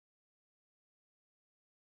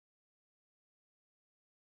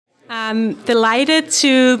I'm delighted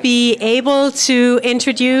to be able to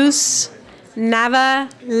introduce Naawa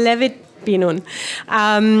Bן-Nון,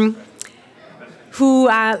 who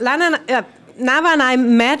Naawa and I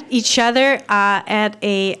met each other at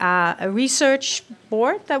a research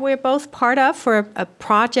board that we're both part of for a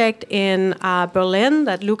project in Berlin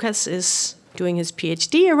that Lucas is doing his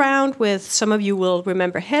PhD around with. Some of you will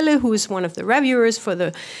remember Helle, who is one of the reviewers for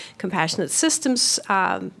the Compassionate Systems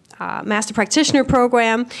Master Practitioner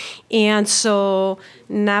Program. And so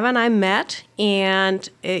Naawa and I met, and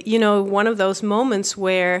one of those moments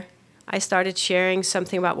where I started sharing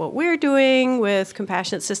something about what we're doing with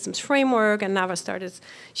Compassionate Systems Framework, and Naawa started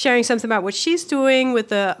sharing something about what she's doing with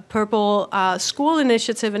the Purple School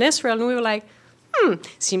Initiative in Israel. And we were like,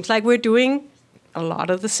 seems like we're doing a lot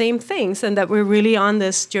of the same things and that we're really on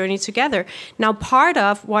this journey together. Now, part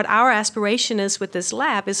of what our aspiration is with this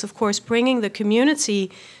lab is, of course, bringing the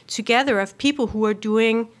community together of people who are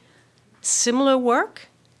doing similar work.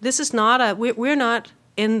 This is not we're not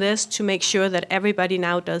in this to make sure that everybody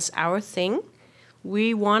now does our thing.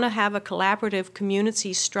 We want to have a collaborative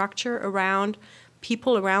community structure around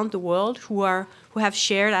people around the world who have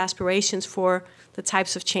shared aspirations for the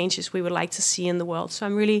types of changes we would like to see in the world. So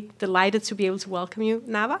I'm really delighted to be able to welcome you,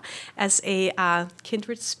 Naawa, as a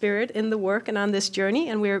kindred spirit in the work and on this journey.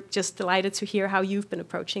 And we're just delighted to hear how you've been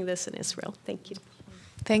approaching this in Israel. Thank you.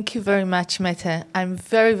 Thank you very much, Mette. I'm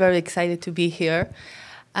very, very excited to be here.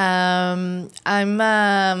 I'm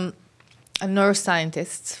a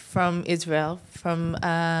neuroscientist from Israel, from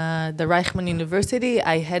the Reichman University.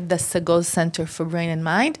 I head the Segol Center for Brain and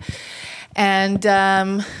Mind. And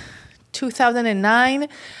 2009,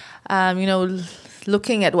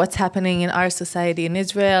 looking at what's happening in our society in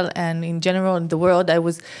Israel and in general in the world, I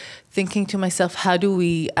was thinking to myself,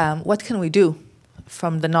 what can we do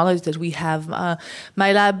from the knowledge that we have?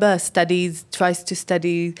 My lab tries to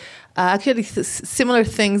study actually similar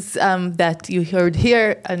things that you heard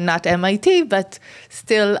here, not MIT, but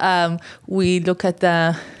still we look at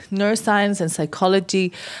the neuroscience and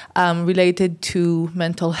psychology related to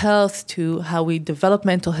mental health, to how we develop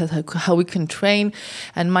mental health, how we can train,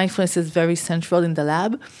 and mindfulness is very central in the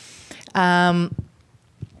lab. And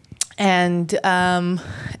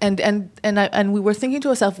we were thinking to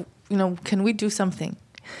ourselves, can we do something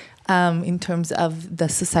in terms of the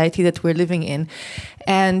society that we're living in?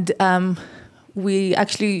 And we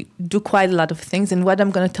actually do quite a lot of things. And what I'm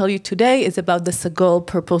going to tell you today is about the Segol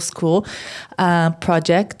Purple School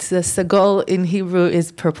project. The Segol in Hebrew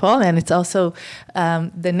is purple, and it's also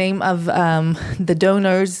the name of the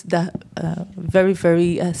donors, the very,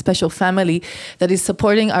 very special family that is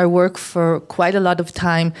supporting our work for quite a lot of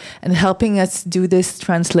time and helping us do this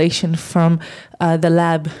translation from the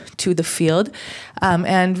lab to the field.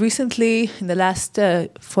 And recently, in the last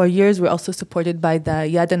 4 years, we're also supported by the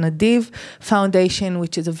Yad Nadiv Foundation,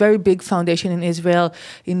 which is a very big foundation in Israel,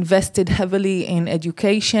 invested heavily in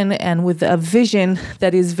education and with a vision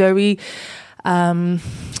that is very, I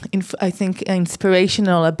think,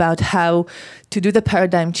 inspirational about how to do the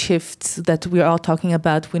paradigm shifts that we're all talking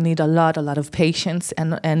about. We need a lot of patience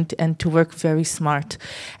and to work very smart.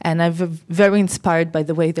 And I'm very inspired by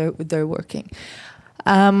the way they're working.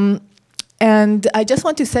 And I just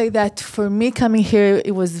want to say that for me coming here,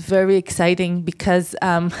 it was very exciting because,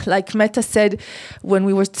 like Mette said, when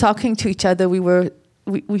we were talking to each other, we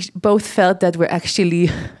both felt that we're actually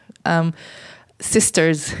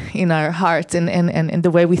sisters in our hearts and the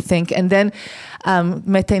way we think. And then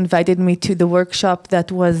Mette invited me to the workshop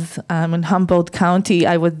that was in Humboldt County.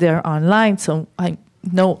 I was there online, so I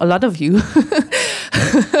know a lot of you.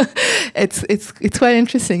 It's quite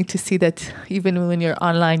interesting to see that even when you're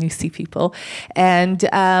online, you see people. And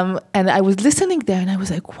I was listening there, and I was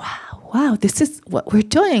like, wow, this is what we're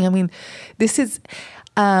doing. I mean, this is,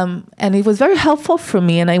 and it was very helpful for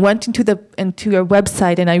me. And I went into your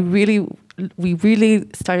website, and we really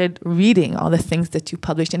started reading all the things that you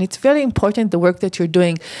published. And it's very important, the work that you're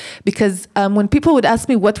doing, because when people would ask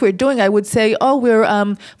me what we're doing, I would say, we're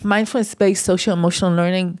mindfulness-based social-emotional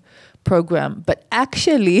learning program. But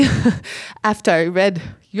actually, after I read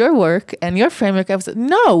your work and your framework, I was like,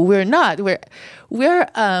 no, we're not. We're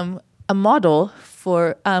a model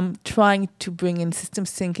for trying to bring in systems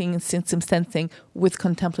thinking and systems sensing with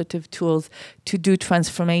contemplative tools to do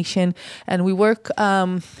transformation. And we work,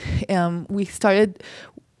 we started,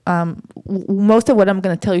 most of what I'm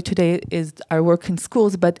going to tell you today is our work in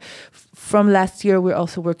schools, but from last year, we're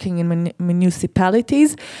also working in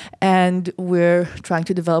municipalities, and we're trying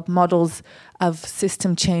to develop models of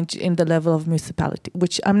system change in the level of municipality,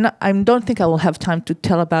 which I don't think I will have time to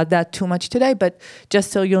tell about that too much today, but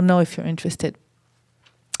just so you'll know if you're interested.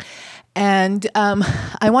 And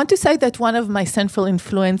I want to say that one of my central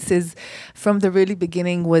influences from the really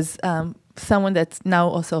beginning was someone that's now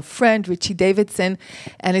also a friend, Richie Davidson.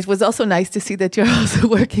 And it was also nice to see that you're also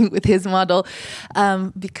working with his model,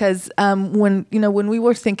 because when we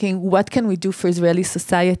were thinking, what can we do for Israeli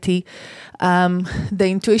society? The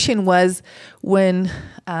intuition was as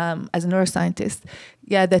a neuroscientist,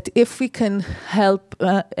 that if we can help,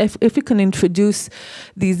 if we can introduce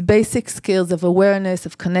these basic skills of awareness,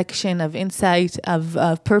 of connection, of insight,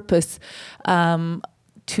 of purpose, and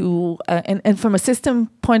from a system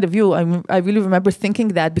point of view, I really remember thinking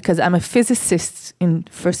that because I'm a physicist in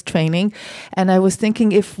first training, and I was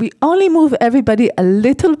thinking if we only move everybody a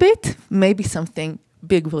little bit, maybe something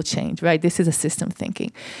big will change, right? This is a system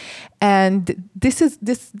thinking. And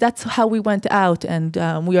that's how we went out, and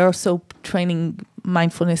we are also training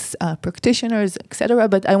mindfulness practitioners, etc.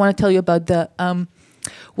 But I want to tell you about the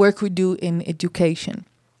work we do in education.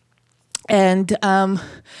 And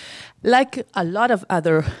like a lot of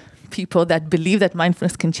other people that believe that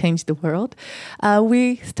mindfulness can change the world,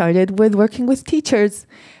 we started with working with teachers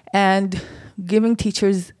and giving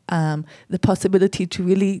teachers the possibility to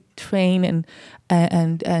really train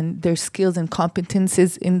and their skills and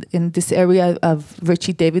competences in this area of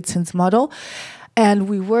Richie Davidson's model. And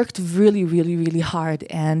we worked really, really, really hard,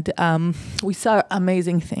 and we saw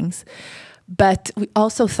amazing things. But we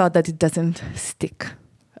also thought that it doesn't stick,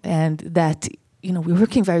 and that we're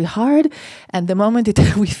working very hard, and the moment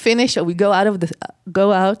we finish or we go out,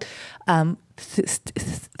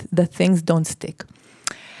 the things don't stick.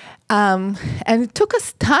 And it took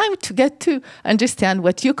us time to get to understand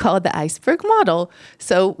what you call the iceberg model.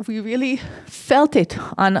 So we really felt it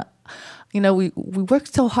on. We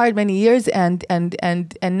worked so hard many years, and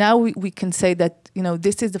now we can say that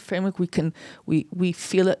this is the framework we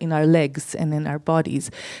feel it in our legs and in our bodies,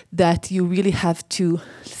 that you really have to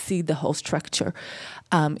see the whole structure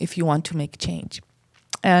if you want to make change.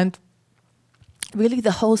 And really,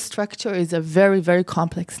 the whole structure is a very, very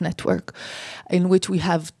complex network in which we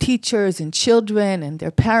have teachers and children and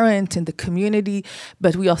their parents and the community,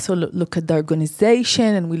 but we also look at the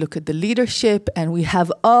organization, and we look at the leadership, and we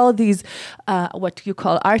have all these, what you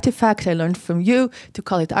call artifacts. I learned from you to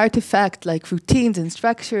call it artifact, like routines and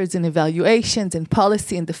structures and evaluations and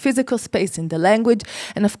policy in the physical space, in the language,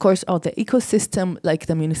 and of course all the ecosystem, like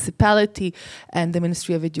the municipality and the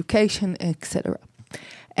Ministry of Education, etc.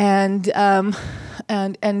 And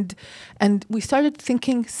we started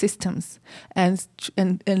thinking systems and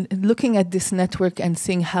looking at this network and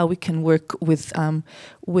seeing how we can work with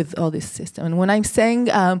all this system. And when I'm saying,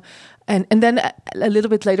 and then a little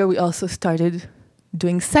bit later, we also started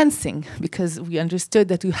doing sensing, because we understood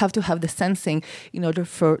that you have to have the sensing in order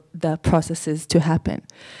for the processes to happen.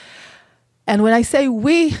 And when I say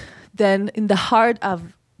we, then in the heart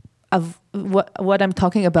of what I'm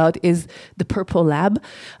talking about is the Purple Lab.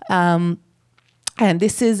 And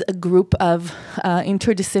this is a group of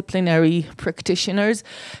interdisciplinary practitioners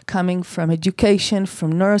coming from education,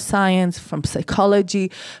 from neuroscience, from psychology,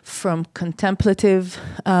 from contemplative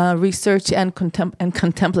research and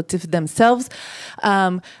contemplative themselves.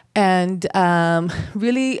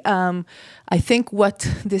 Really, I think what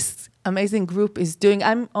this amazing group is doing,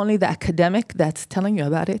 I'm only the academic that's telling you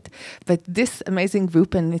about it, but this amazing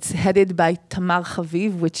group, and it's headed by Tamar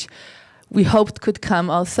Chaviv, which we hoped could come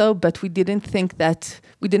also, but we didn't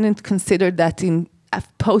consider that in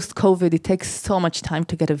post-COVID, it takes so much time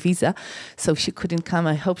to get a visa, so she couldn't come.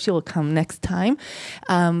 I hope she will come next time.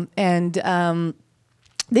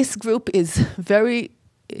 This group is very,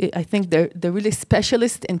 I think they're really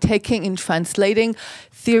specialists in translating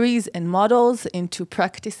theories and models into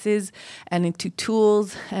practices and into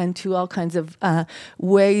tools and to all kinds of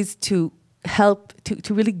ways to help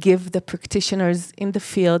to really give the practitioners in the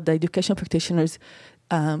field, the educational practitioners,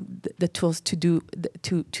 the tools to do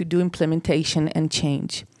implementation and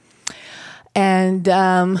change. And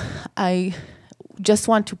I just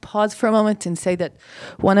want to pause for a moment and say that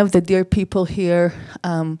one of the dear people here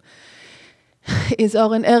is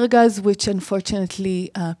Oren Ergaz, which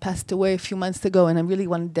unfortunately passed away a few months ago, and I really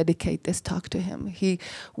want to dedicate this talk to him. He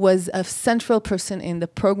was a central person in the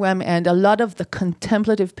program, and a lot of the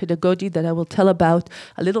contemplative pedagogy that I will tell about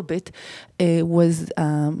a little bit was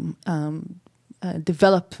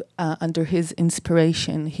developed under his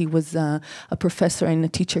inspiration. He was a professor in a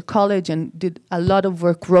teacher college and did a lot of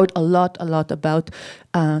work, wrote a lot about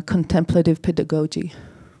contemplative pedagogy.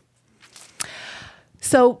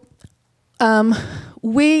 So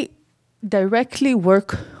we directly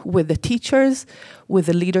work with the teachers, with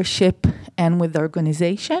the leadership, and with the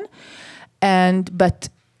organization. But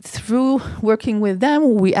through working with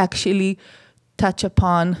them, we actually touch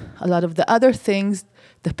upon a lot of the other things,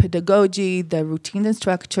 the pedagogy, the routine and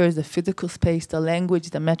structures, the physical space, the language,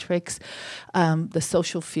 the metrics, the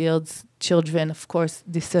social fields, children, of course,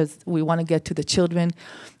 we want to get to the children,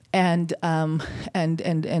 and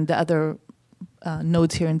the other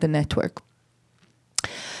nodes here in the network.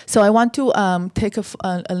 So I want to take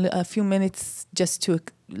a few minutes just to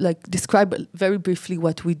describe very briefly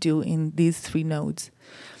what we do in these 3 nodes.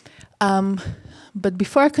 But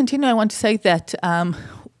before I continue, I want to say that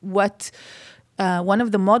one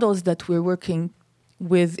of the models that we're working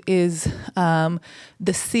with is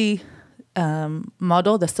the C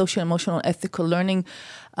model, the social, emotional, ethical learning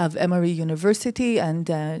of Emory University, and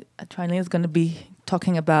Trilene is going to be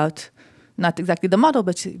talking about not exactly the model,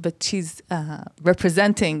 but she's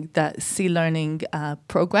representing the C learning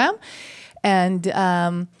program. And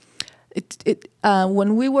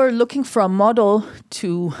when we were looking for a model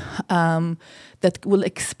that will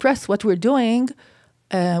express what we're doing,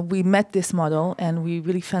 we met this model and we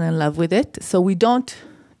really fell in love with it. So we don't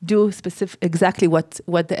do exactly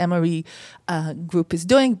what the Emory group is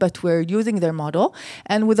doing, but we're using their model.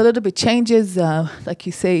 And with a little bit changes, like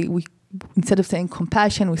you say, instead of saying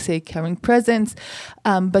compassion, we say caring presence.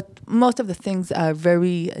 But most of the things are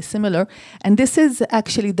very similar. And this is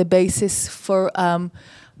actually the basis for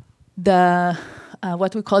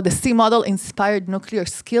what we call the C model, inspired nuclear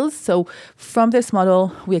skills. So from this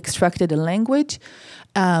model, we extracted a language.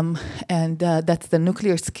 And that's the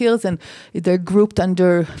nuclear skills, and they're grouped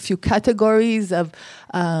under a few categories of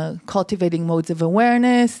cultivating modes of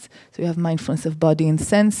awareness. So you have mindfulness of body and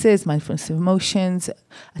senses, mindfulness of emotions,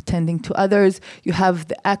 attending to others. You have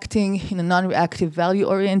the acting in a non-reactive,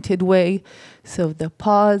 value-oriented way. So the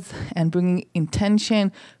pause and bringing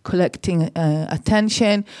intention, collecting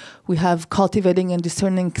attention. We have cultivating and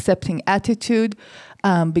discerning, accepting attitude.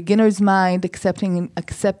 Beginner's mind,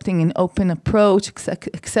 accepting an open approach,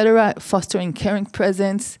 etc., fostering caring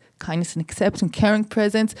presence, kindness and acceptance, caring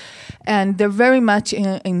presence, and they're very much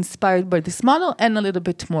inspired by this model and a little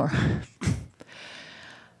bit more.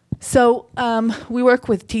 So we work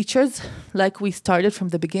with teachers, like we started from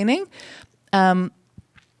the beginning. In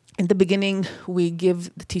the beginning, we give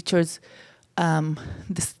the teachers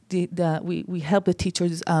we help the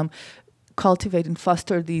teachers cultivate and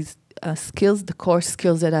foster these skills, the core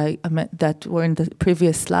skills that were in the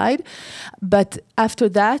previous slide. But after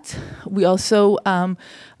that, we also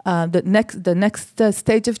the next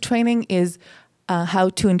stage of training is how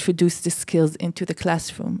to introduce the skills into the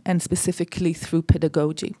classroom, and specifically through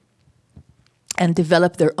pedagogy, and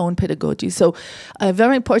develop their own pedagogy. So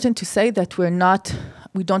very important to say that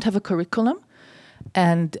we don't have a curriculum,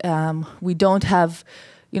 and we don't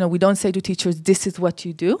say to teachers, this is what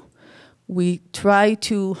you do. We try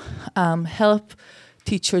to help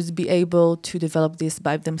teachers be able to develop this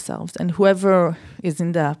by themselves. And whoever is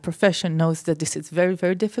in the profession knows that this is very,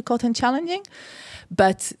 very difficult and challenging.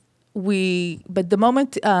 But the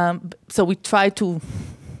moment, so we try to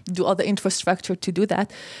do all the infrastructure to do that.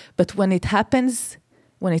 But when it happens,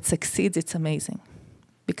 when it succeeds, it's amazing,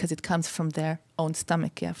 because it comes from their own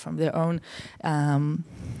stomach, from their own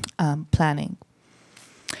planning.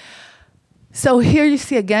 So here you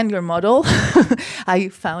see again your model. I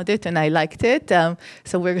found it and I liked it.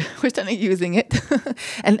 So we're starting using it.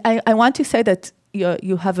 And I want to say that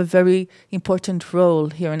you have a very important role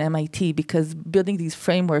here in MIT, because building these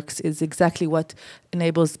frameworks is exactly what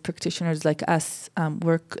enables practitioners like us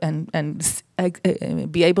work and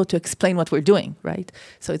be able to explain what we're doing, right?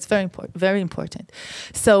 So it's very important, very important.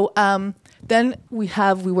 So then we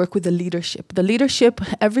work with the leadership. The leadership,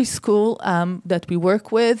 every school that we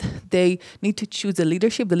work with, they need to choose a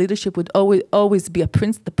leadership. The leadership would always be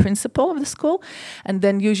the principal of the school, and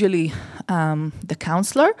then usually the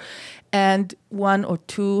counselor, and 1 or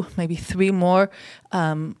 2, maybe 3 more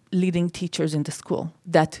leading teachers in the school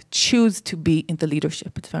that choose to be in the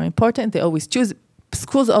leadership. It's very important. They always choose.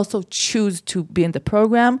 Schools also choose to be in the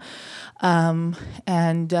program, and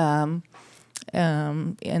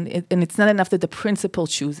it's not enough that the principal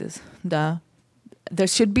chooses. There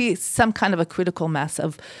should be some kind of a critical mass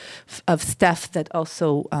of staff that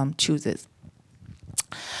also chooses.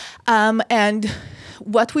 And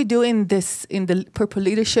what we do in the Purple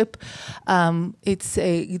Leadership,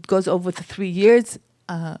 it goes over the 3 years,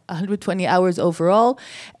 120 hours overall,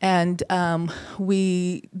 and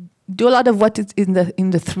we do a lot of what is in the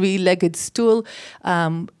 3-legged stool: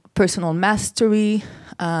 personal mastery,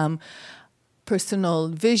 personal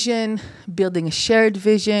vision, building a shared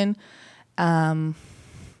vision,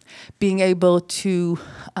 being able to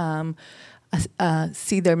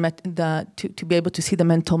see to be able to see the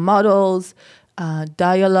mental models,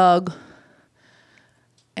 dialogue,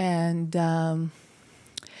 and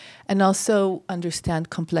also understand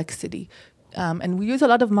complexity. And we use a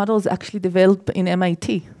lot of models actually developed in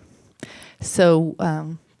MIT. So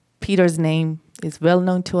Peter's name is well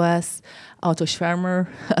known to us, Otto Schwärmer,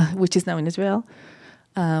 which is now in Israel.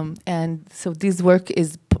 And so this work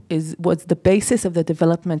was the basis of the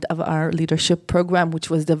development of our leadership program, which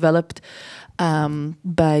was developed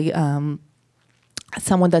by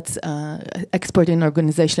someone that's expert in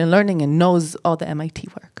organizational learning and knows all the MIT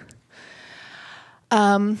work.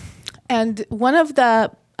 And one of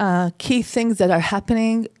the key things that are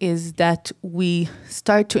happening is that we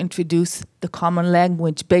start to introduce the common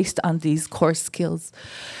language based on these core skills.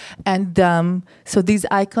 And so these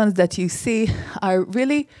icons that you see are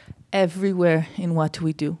really everywhere in what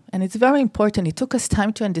we do. And it's very important. It took us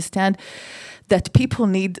time to understand that people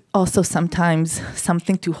need also sometimes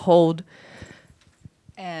something to hold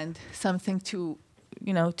and something to,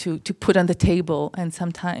 to put on the table, and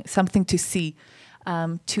sometimes something to see.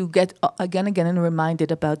 To get again and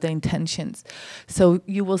reminded about the intentions. So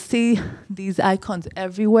you will see these icons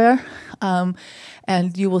everywhere,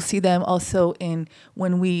 and you will see them also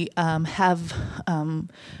when we have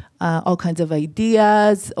all kinds of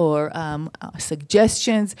ideas or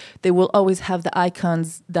suggestions. They will always have the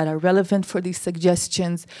icons that are relevant for these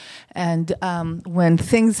suggestions. And when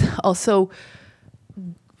things also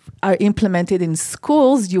are implemented in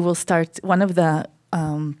schools, you will start, one of the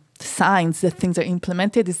signs that things are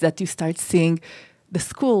implemented is that you start seeing the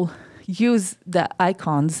school use the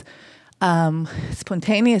icons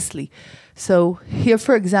spontaneously. So here,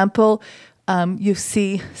 for example, you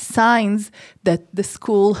see signs that the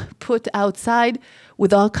school put outside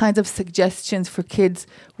with all kinds of suggestions for kids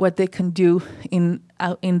what they can do in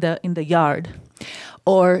the yard.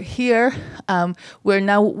 Or here, where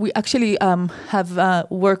now we actually have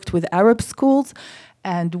worked with Arab schools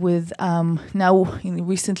and with now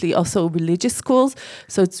recently also religious schools.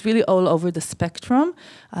 So it's really all over the spectrum.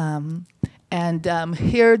 And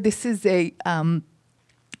here, this is a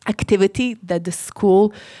activity that the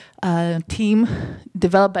school team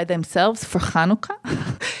developed by themselves for Hanukkah.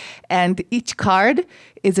 And each card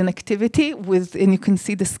is an activity and you can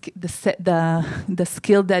see the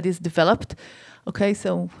skill that is developed. Okay,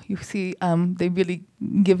 so you see, they really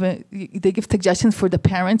give suggestions for the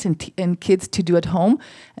parents and kids to do at home,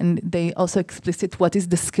 and they also explicit what is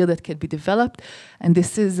the skill that can be developed. And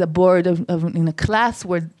this is a board in a class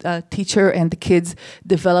where a teacher and the kids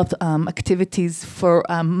developed activities for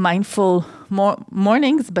mindful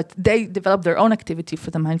mornings, but they developed their own activity for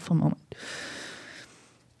the mindful moment.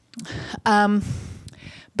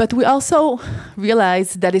 But we also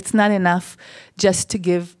realize that it's not enough just to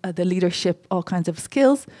give the leadership all kinds of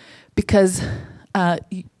skills, because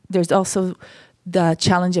there's also the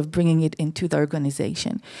challenge of bringing it into the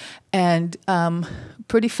organization. And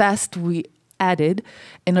pretty fast we added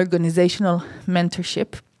an organizational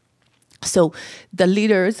mentorship. So the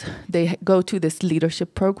leaders, they go to this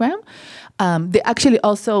leadership program. They actually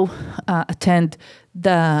also attend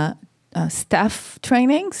the staff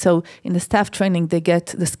training. So in the staff training, they get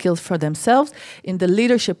the skills for themselves. In the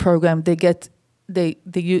leadership program, they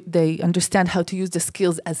understand how to use the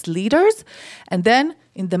skills as leaders. And then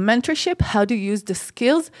in the mentorship, how to use the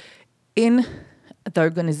skills in the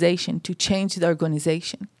organization to change the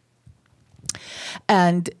organization.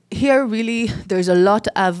 And here really, there's a lot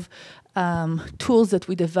of tools that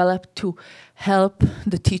we developed to help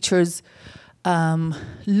the teachers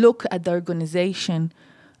look at the organization.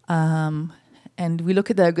 And we look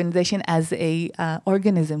at the organization as a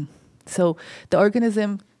organism. So the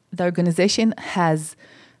organization has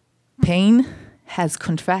pain, has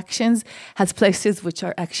contractions, has places which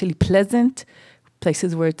are actually pleasant,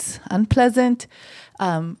 places where it's unpleasant,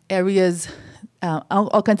 areas,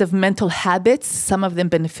 all kinds of mental habits, some of them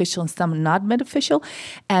beneficial and some not beneficial,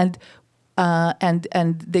 and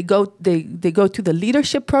they go to the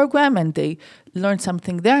leadership program and they learn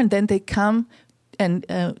something there, and then they come. And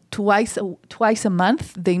twice a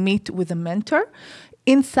month, they meet with a mentor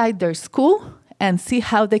inside their school and see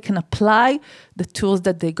how they can apply the tools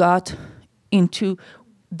that they got into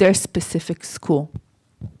their specific school.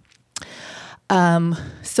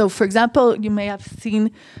 So, for example, you may have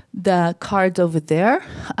seen the cards over there.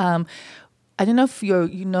 I don't know if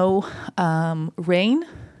you know RAIN.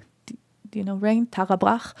 Do you know RAIN?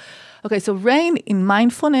 Tarabrach? Okay, so RAIN in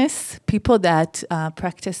mindfulness, people that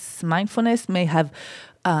practice mindfulness may have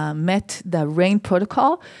met the RAIN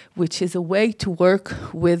protocol, which is a way to work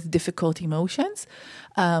with difficult emotions.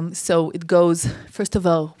 So it goes, first of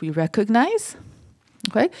all, we recognize,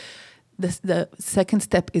 okay? The second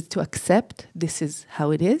step is to accept, this is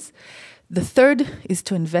how it is. The third is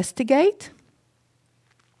to investigate.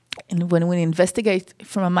 And when we investigate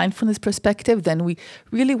from a mindfulness perspective, then we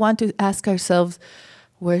really want to ask ourselves,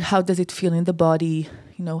 how does it feel in the body?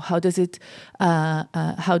 How does it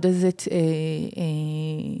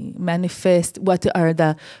manifest? What are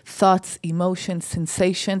the thoughts, emotions,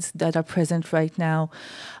 sensations that are present right now?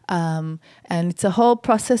 And it's a whole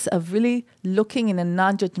process of really looking in a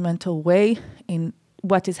non-judgmental way in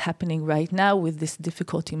what is happening right now with this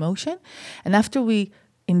difficult emotion. And after we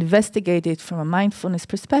investigate it from a mindfulness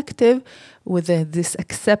perspective with this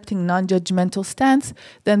accepting non-judgmental stance,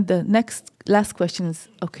 then the last question is,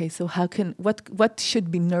 okay, so what should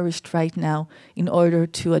be nourished right now in order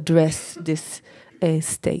to address this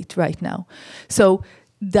state right now? So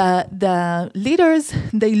the leaders,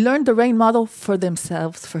 they learn the RAIN model for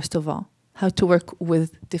themselves, first of all, how to work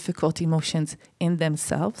with difficult emotions in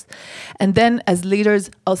themselves. And then as leaders,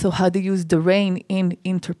 also how to use the RAIN in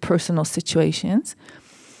interpersonal situations.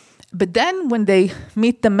 But then when they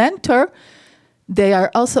meet the mentor, they are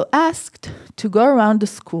also asked to go around the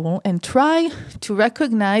school and try to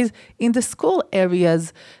recognize in the school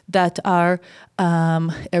areas that are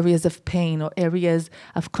areas of pain or areas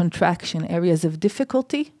of contraction, areas of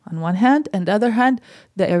difficulty on one hand, and the other hand,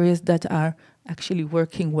 the areas that are actually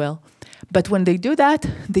working well. But when they do that,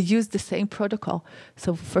 they use the same protocol.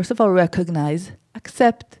 So first of all, recognize,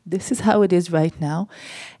 accept, this is how it is right now.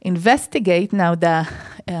 Investigate, now the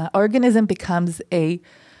organism becomes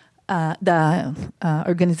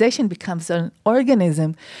organization becomes an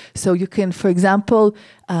organism. So you can, for example,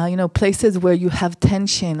 places where you have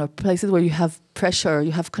tension or places where you have pressure, or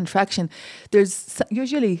you have contraction,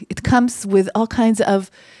 usually it comes with all kinds of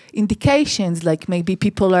indications, like maybe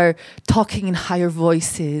people are talking in higher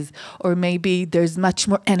voices, or maybe there's much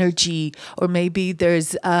more energy, or maybe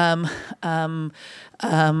there's a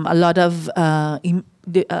lot of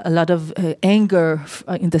anger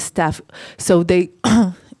in the staff. So they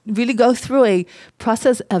really go through a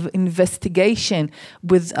process of investigation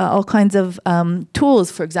with all kinds of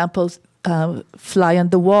tools. For example, fly on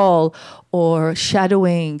the wall or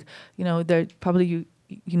shadowing. There probably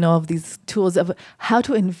you know of these tools of how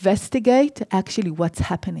to investigate actually what's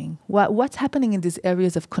happening, what's happening in these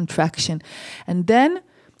areas of contraction. And then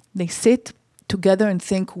they sit together and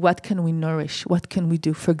think, what can we nourish? What can we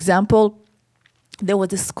do? For example, there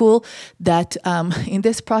was a school that in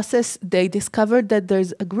this process, they discovered that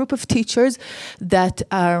there's a group of teachers that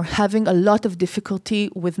are having a lot of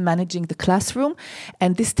difficulty with managing the classroom.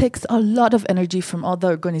 And this takes a lot of energy from all the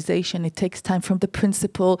organization. It takes time from the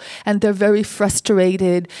principal, and they're very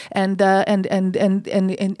frustrated. And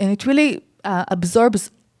it really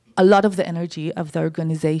absorbs a lot of the energy of the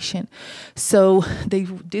organization. So they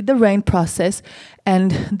did the RAIN process,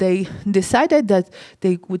 and they decided that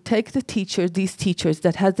they would take these teachers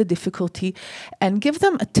that had the difficulty and give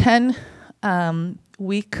them a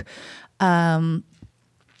 10-week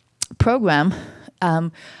program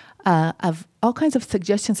of all kinds of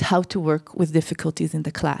suggestions how to work with difficulties in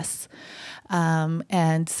the class.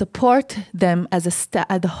 And support them as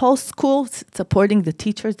the whole school, supporting the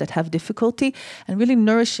teachers that have difficulty and really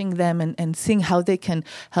nourishing them and seeing how they can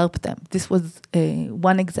help them. This was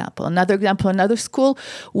one example. Another example, another school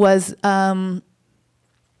was, I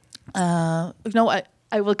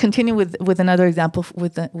will continue with another example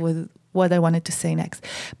with what I wanted to say next.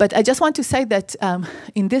 But I just want to say that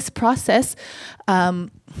in this process, the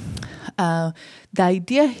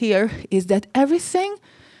idea here is that everything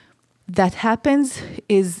that happens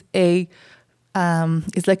is like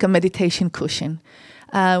a meditation cushion.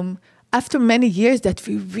 After many years that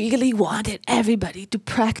we really wanted everybody to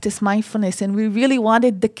practice mindfulness, and we really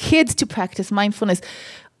wanted the kids to practice mindfulness,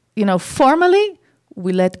 formally,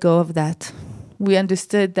 we let go of that. We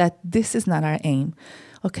understood that this is not our aim.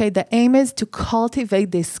 Okay, the aim is to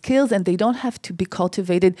cultivate these skills, and they don't have to be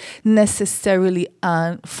cultivated necessarily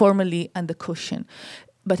formally on the cushion.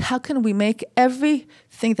 But how can we make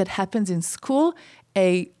everything that happens in school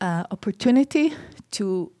a opportunity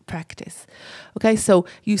to practice? Okay, so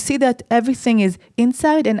you see that everything is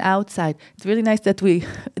inside and outside. It's really nice that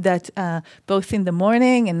both in the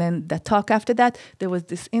morning and then the talk after that, there was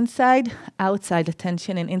this inside, outside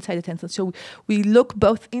attention and inside attention. So we look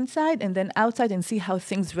both inside and then outside and see how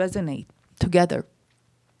things resonate together.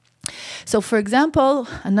 So for example,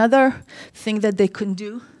 another thing that they can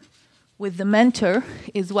do with the mentor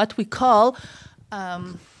is what we call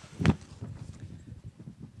the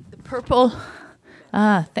purple,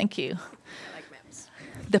 thank you. I like maps.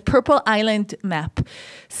 The purple island map.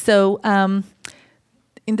 So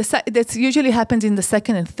that usually happens in the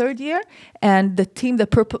second and third year, and the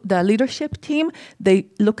leadership team, they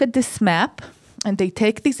look at this map, and they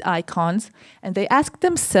take these icons and they ask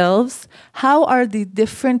themselves, how are the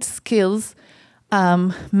different skills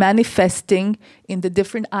manifesting in the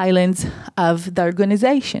different islands of the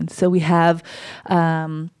organization? So we have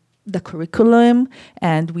the curriculum,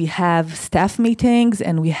 and we have staff meetings,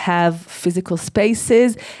 and we have physical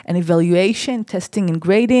spaces, and evaluation, testing and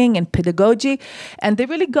grading, and pedagogy. And they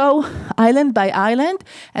really go island by island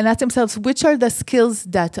and ask themselves, which are the skills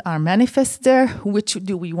that are manifest there, which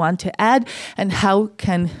do we want to add, and how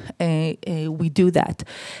can we do that?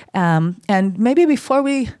 And maybe before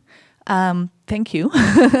we thank you.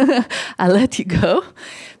 I'll let you go.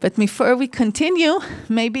 But before we continue,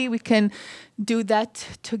 maybe we can do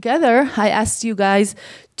that together. I asked you guys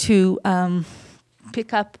to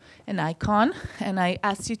pick up an icon, and I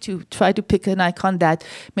asked you to try to pick an icon that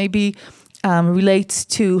maybe relates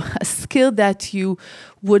to a skill that you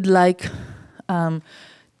would like to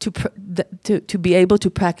be able to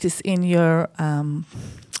practice in your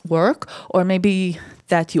work, or maybe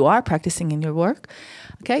that you are practicing in your work.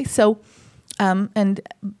 Okay, so, and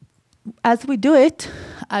as we do it,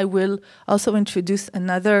 I will also introduce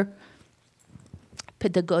another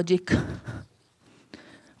pedagogic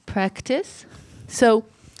practice. So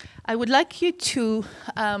I would like you to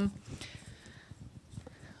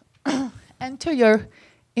enter your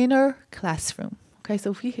inner classroom. Okay,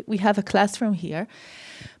 so we have a classroom here,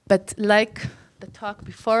 but like the talk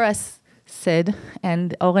before us said,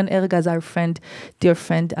 and Oren Ergaz, our friend, dear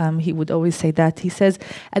friend, he would always say that. He says,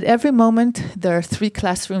 at every moment, there are 3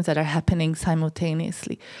 classrooms that are happening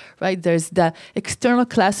simultaneously, right? There's the external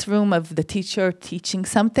classroom of the teacher teaching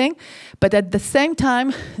something, but at the same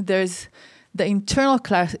time, there's the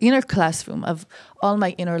inner classroom of all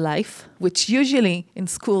my inner life, which usually in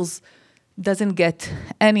schools doesn't get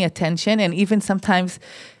any attention, and even sometimes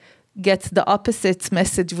gets the opposite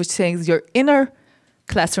message, which says your inner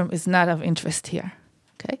classroom is not of interest here,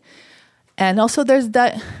 okay? And also there's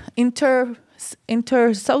the intersocial,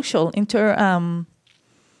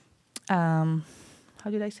 how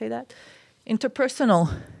did I say that? Interpersonal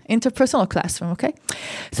classroom, okay?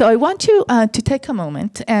 So I want you to take a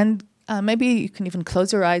moment, and maybe you can even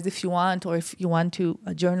close your eyes if you want, or if you want to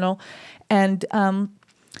journal, and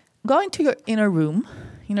go into your inner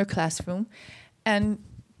classroom, and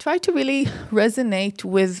try to really resonate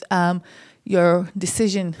with your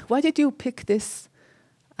decision. Why did you pick this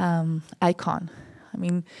icon? I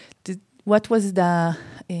mean, what was the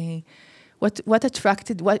what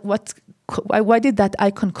attracted? Why did that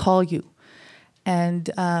icon call you? And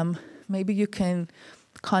maybe you can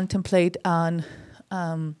contemplate on,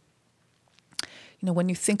 when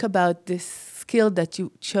you think about this skill that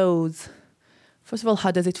you chose. First of all, how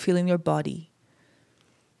does it feel in your body?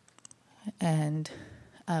 And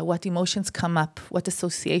what emotions come up, what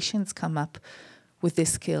associations come up with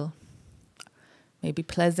this skill. Maybe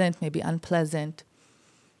pleasant, maybe unpleasant.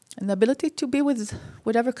 And the ability to be with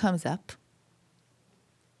whatever comes up.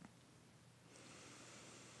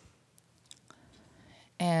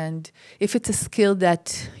 And if it's a skill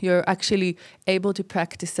that you're actually able to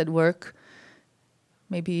practice at work,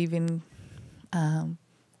 maybe even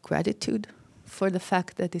gratitude for the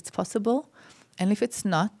fact that it's possible. And if it's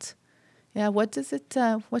not,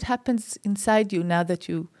 what happens inside you now that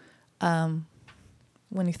you,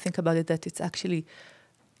 when you think about it, that it's actually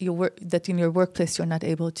your work, that in your workplace you're not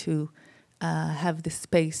able to have the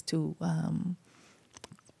space to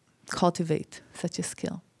cultivate such a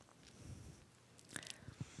skill.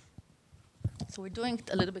 So we're doing it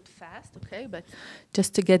a little bit fast, okay, but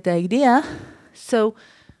just to get the idea. So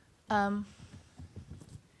now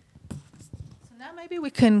maybe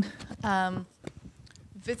we can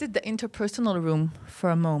visit the interpersonal room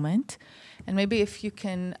for a moment, and maybe if you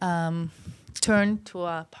can turn to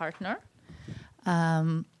a partner.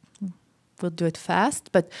 We'll do it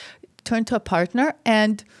fast, but turn to a partner,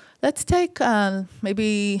 and let's take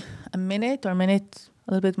maybe a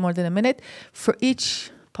little bit more than a minute, for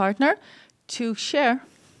each partner to share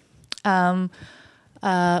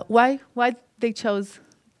why they chose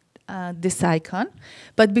this icon.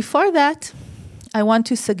 But before that, I want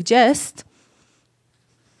to suggest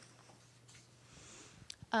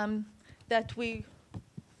that we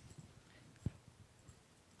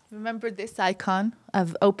remember this icon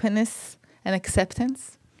of openness and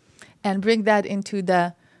acceptance and bring that into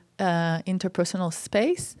the interpersonal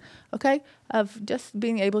space, okay, of just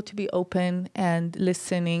being able to be open and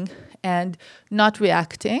listening and not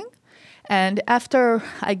reacting. And after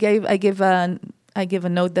I give a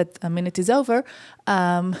note that a minute is over,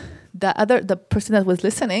 the person that was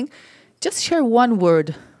listening, just share one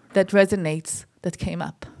word that resonates, that came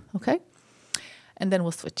up, okay? And then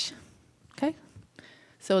we'll switch, okay?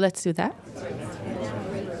 So let's do that.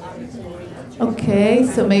 Okay,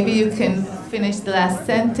 so maybe you can finish the last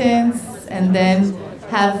sentence and then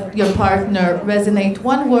have your partner resonate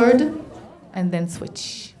one word and then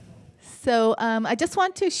switch. So I just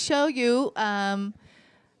want to show you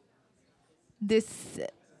these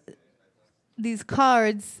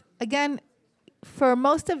cards. Again, for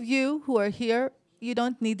most of you who are here, you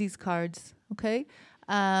don't need these cards, okay?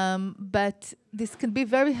 But this can be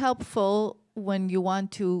very helpful when you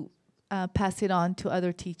want to pass it on to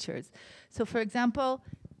other teachers. So for example,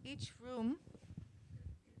 each room,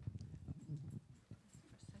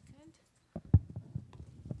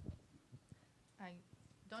 I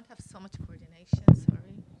don't have so much coordination,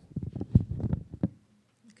 sorry.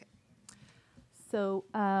 Okay. So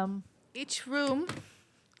each room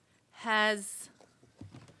has,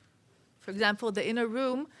 for example, the inner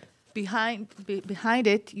room, behind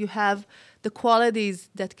it, you have the qualities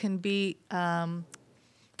that can be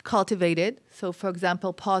cultivated. So, for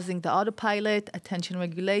example, pausing the autopilot, attention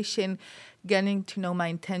regulation, getting to know my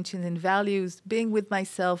intentions and values, being with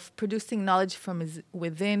myself, producing knowledge from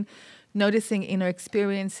within, noticing inner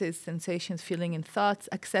experiences, sensations, feelings, and thoughts,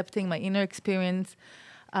 accepting my inner experience,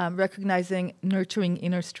 recognizing, nurturing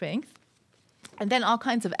inner strength. And then all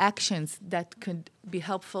kinds of actions that could be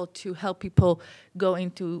helpful to help people go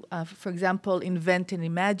into, for example, invent and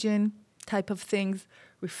imagine type of things,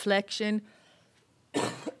 reflection,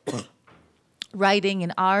 writing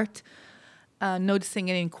and art, noticing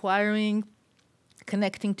and inquiring,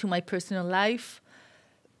 connecting to my personal life,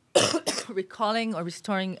 recalling or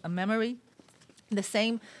restoring a memory. The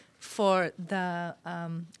same for the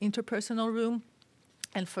interpersonal room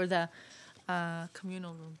and for the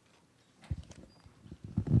communal room.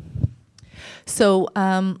 So,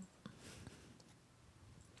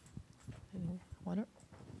 water.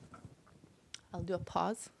 I'll do a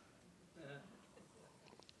pause.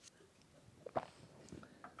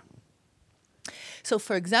 So,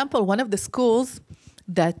 for example, one of the schools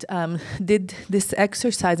that did this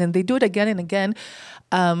exercise, and they do it again and again,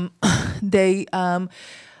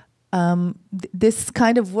 this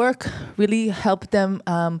kind of work really helped them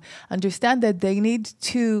understand that they need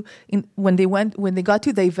to, when they got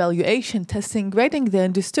to the evaluation, testing, grading, they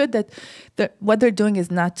understood that what they're doing is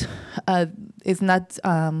not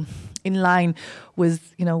in line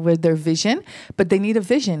with with their vision, but they need a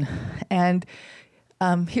vision. And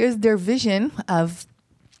here's their vision of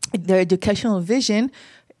their educational vision,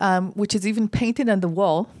 which is even painted on the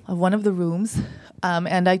wall of one of the rooms.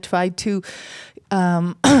 And I tried to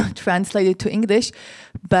translate it to English,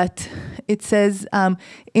 but it says,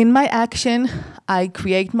 in my action, I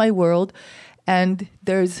create my world, and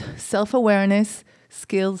there's self-awareness,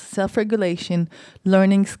 skills, self-regulation,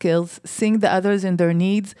 learning skills, seeing the others and their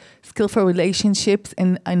needs, skill for relationships,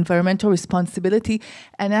 and environmental responsibility.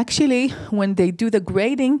 And actually, when they do the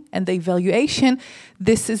grading and the evaluation,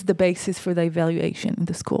 this is the basis for the evaluation in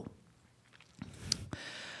the school.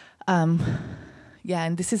 Yeah,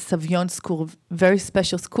 and this is Savion School, very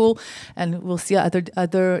special school, and we'll see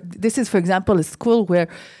other. This is, for example, a school where,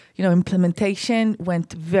 implementation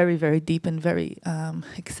went very, very deep and very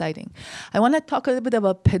exciting. I want to talk a little bit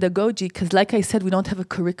about pedagogy because, like I said, we don't have a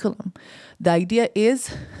curriculum. The idea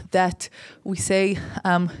is that we say,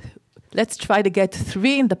 let's try to get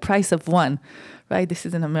 3 in the price of 1, right? This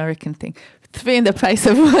is an American thing. 3 in the price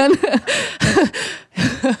of 1.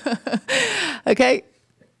 Okay.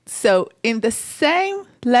 So in the same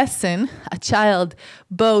lesson, a child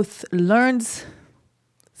both learns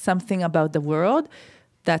something about the world.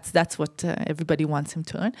 That's what everybody wants him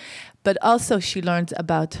to learn. But also she learns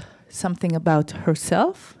about something about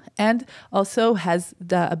herself and also has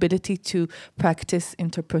the ability to practice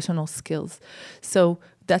interpersonal skills. So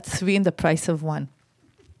that's 3 in the price of 1.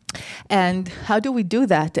 And how do we do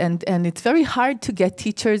that? And it's very hard to get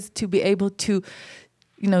teachers to be able to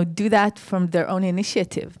do that from their own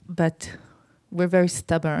initiative, but we're very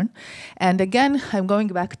stubborn. And again, I'm going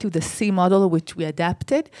back to the C model, which we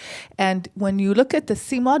adapted. And when you look at the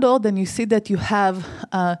C model, then you see that you have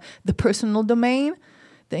the personal domain,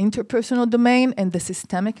 the interpersonal domain, and the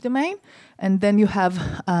systemic domain. And then you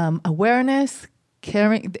have awareness,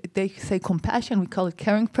 caring, they say compassion, we call it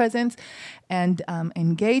caring presence, and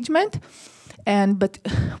engagement. But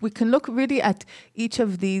we can look really at each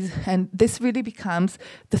of these, and this really becomes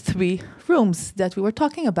the 3 rooms that we were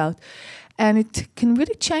talking about. And it can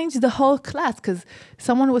really change the whole class, because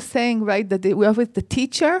someone was saying, right, that we are with the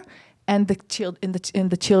teacher and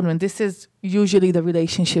the children. This is usually the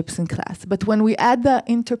relationships in class. But when we add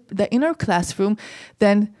the inner classroom,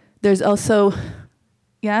 then there's also,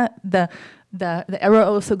 the arrow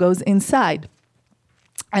also goes inside.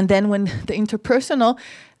 And then when the interpersonal,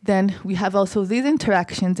 then we have also these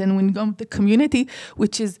interactions. And when we go to the community,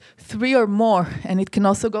 which is 3 or more, and it can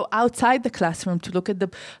also go outside the classroom to look at the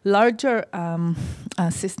larger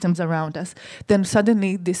systems around us, then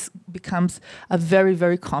suddenly this becomes a very,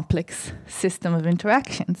 very complex system of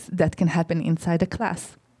interactions that can happen inside a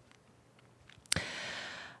class.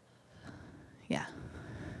 Yeah.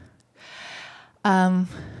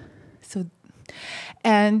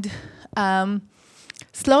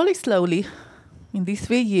 Slowly, in these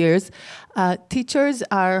 3 years, teachers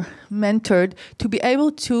are mentored to be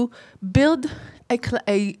able to build a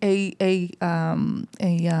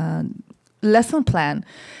lesson plan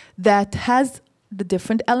that has the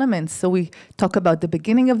different elements. So we talk about the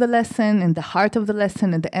beginning of the lesson and the heart of the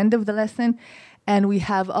lesson and the end of the lesson. And we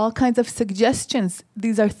have all kinds of suggestions.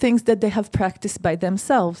 These are things that they have practiced by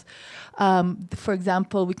themselves. For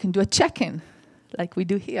example, we can do a check-in, like we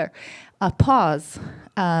do here. A pause,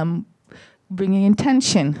 bringing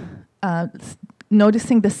intention,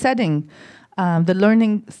 noticing the setting, the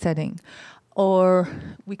learning setting. Or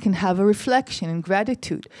we can have a reflection and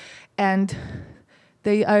gratitude. And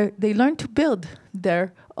they learn to build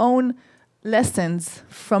their own lessons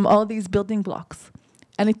from all these building blocks.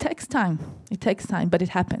 And it takes time, but it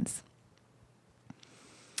happens.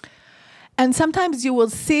 And sometimes you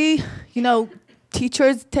will see,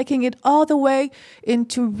 teachers taking it all the way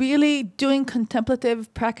into really doing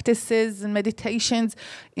contemplative practices and meditations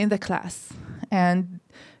in the class. And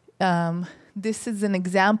this is an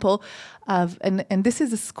example of, and this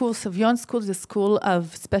is a school, Savion School is a school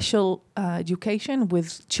of special education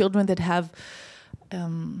with children that have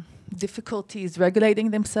difficulties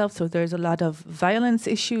regulating themselves. So there's a lot of violence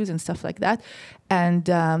issues and stuff like that. And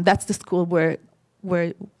that's the school where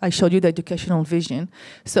I showed you the educational vision.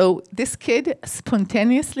 So this kid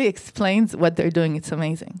spontaneously explains what they're doing. It's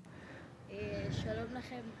amazing. שלום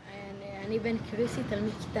לכם, אני בן קריסי,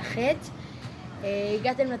 תלמיד כיתה ח'.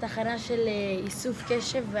 הגעתם לתחנה של איסוף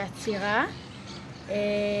קשב ועצירה.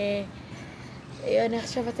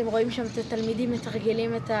 עכשיו אתם רואים שם את התלמידים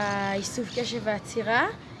מתרגלים את האיסוף קשב והעצירה.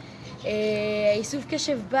 האיסוף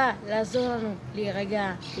קשב בא לעזור לנו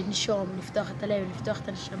להירגע, לנשום, לפתוח את הלב, לפתוח את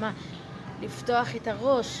הנשמה, לפתוח את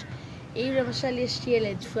הראש. אם למשל יש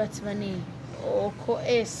ילד שהוא עצבני, או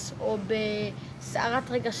כועס, או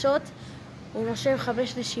בסערת רגשות, הוא נושב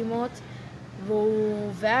 5 נשימות,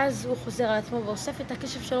 ואז הוא חוזר על עצמו ואוסף את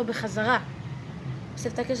הקשב שלו בחזרה.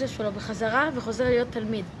 אוסף את הקשב שלו בחזרה וחוזר להיות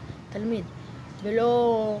תלמיד.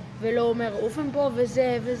 ולא אומר, אופן פה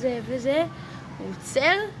וזה וזה וזה. הוא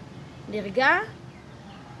עוצר, נרגע,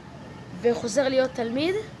 וחוזר להיות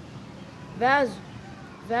תלמיד, ואז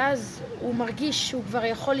הוא מרגיש שהוא כבר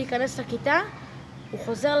יכול להיכנס לכיתה, הוא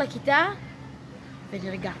חוזר לכיתה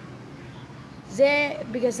ונרגע.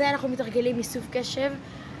 בגלל זה אנחנו מתרגלים איסוף קשב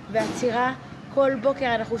ועצירה. כל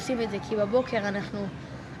בוקר אנחנו עושים את זה, כי בבוקר אנחנו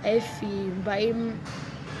עייפים,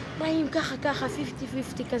 באים ככה,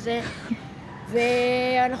 50-50 כזה,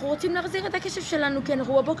 ואנחנו רוצים להחזיר את הקשב שלנו, כי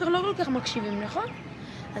אנחנו בבוקר לא כל כך מקשיבים, נכון?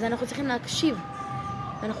 אז אנחנו צריכים להקשיב,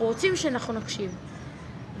 ואנחנו רוצים שאנחנו נקשיב.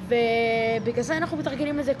 ובגלל זה אנחנו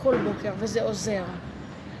מתרגלים את זה כל בוקר, וזה עוזר.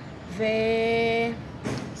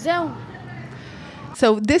 וזהו.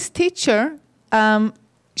 So this teacher,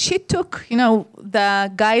 she took,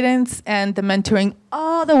 the guidance and the mentoring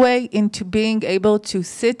all the way into being able to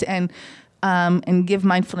sit and give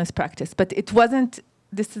mindfulness practice. But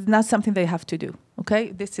this is not something they have to do,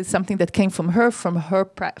 okay? This is something that came from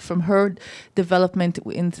her development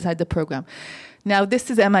inside the program. Now, this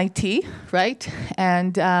is MIT, right?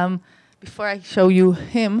 And before I show you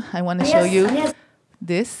him, I want to show you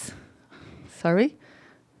this. Sorry.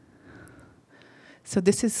 So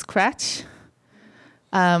this is Scratch.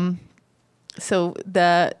 So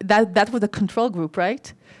that was a control group,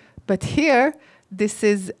 right? But here, this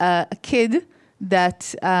is a kid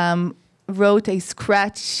that wrote a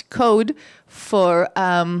Scratch code for,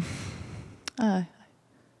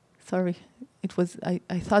 sorry, it was,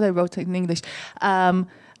 I thought I wrote it in English,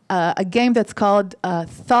 a game that's called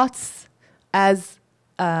Thoughts as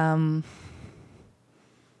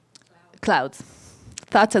Clouds.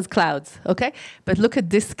 Thoughts as clouds, okay? But look at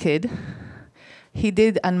this kid. He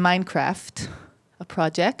did on Minecraft, a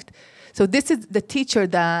project. So this is the teacher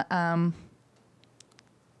that...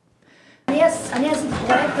 אני עשיתי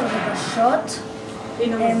פרויקט על רגשות.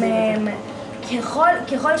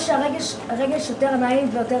 ככל שהרגש יותר נעים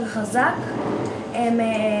ויותר חזק, הם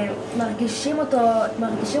מרגישים אותו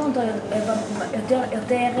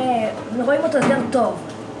יותר, רואים אותו יותר טוב.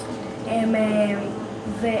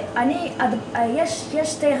 יש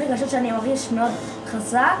 2 רגשות שאני מרגיש מאוד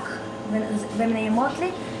חזק, והן נעימות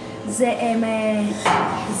לי,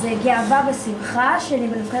 זה גאווה ושמחה שאני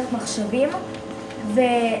בנבחרת מחשבים,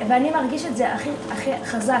 ואני מרגיש את זה הכי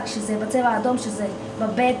חזק, שזה בצבע האדום, שזה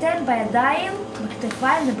בבטן, בידיים,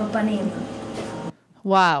 בכתפיים ובפנים.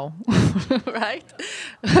 Wow, right?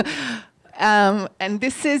 And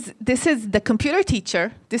this is the computer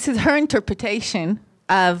teacher. This is her interpretation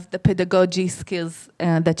of the pedagogy skills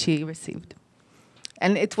that she received.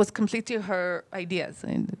 And it was completely her ideas.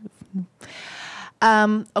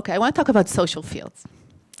 Okay, I want to talk about social fields,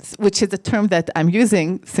 which is a term that I'm using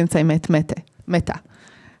since I met Meta.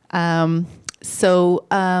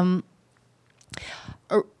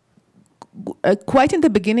 Quite in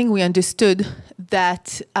the beginning, we understood that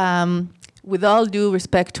with all due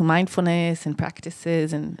respect to mindfulness and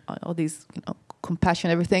practices and all these, compassion,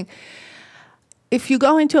 everything, if you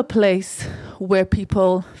go into a place where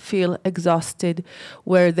people feel exhausted,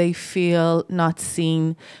 where they feel not seen,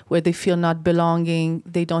 where they feel not belonging,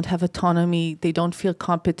 they don't have autonomy, they don't feel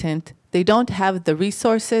competent, they don't have the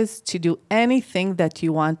resources to do anything that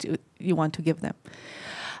you want to give them.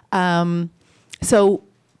 So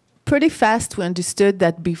pretty fast we understood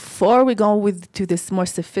that before we go to this more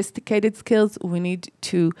sophisticated skills, we need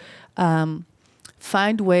to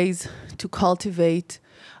find ways to cultivate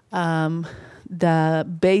the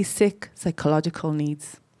basic psychological needs.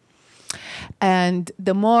 And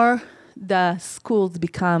the more the schools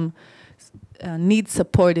become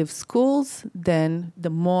need-supportive schools, then the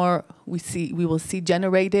more we will see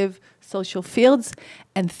generative social fields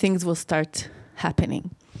and things will start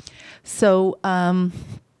happening. So, and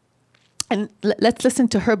let's listen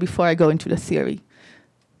to her before I go into the theory.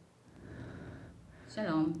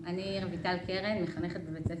 שלום, אני רויטל קרן, מחנכת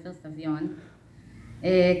בבית ספר סביון.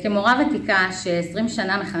 כמורה ותיקה ש20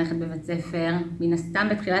 שנה מחנכת בבית ספר, מן הסתם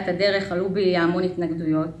בתחילת הדרך עלו בי המון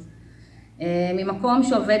התנגדויות. ממקום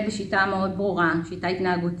שעובד בשיטה מאוד ברורה, שיטה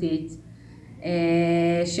התנהגותית,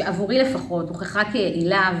 שעבורי לפחות הוכחה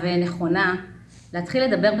כיעילה ונכונה, להתחיל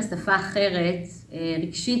לדבר בשפה אחרת,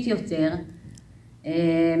 רגשית יותר.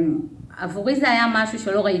 עבורי זה היה משהו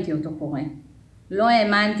שלא ראיתי אותו קורה. לא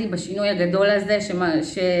האמנתי בשינוי הגדול הזה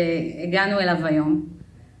שהגענו אליו היום.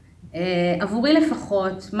 עבורי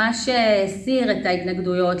לפחות, מה שהסיר את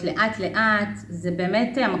ההתנגדויות לאט לאט, זה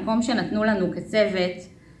באמת המקום שנתנו לנו כצוות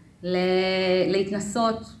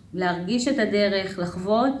להתנסות, להרגיש את הדרך,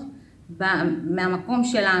 לחוות מהמקום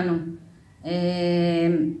שלנו.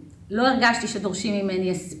 לא הרגשתי שדורשים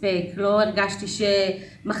ממני הספק, לא הרגשתי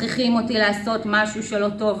שמכריחים אותי לעשות משהו שלא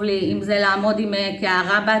טוב לי, אם זה לעמוד עם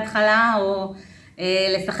קערה בהתחלה או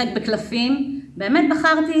לשחק בקלפים. באמת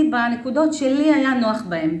בחרתי בנקודות שלי היה נוח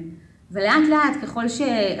בהן. ולאט לאט ככל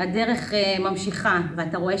שהדרך ממשיכה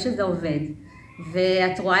ואתה רואה שזה עובד,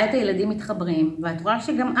 ואת רואה את הילדים מתחברים, ואת רואה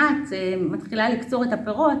שגם את מתחילה לקצור את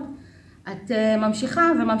הפירות, את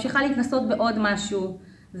ממשיכה וממשיכה להתנסות בעוד משהו,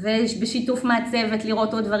 ובשיתוף מהצוות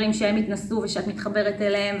לראות עוד דברים שהם התנסו ושאת מתחברת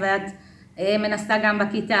אליהם, ואת מנסה גם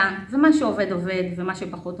בכיתה, ומה שעובד עובד ומה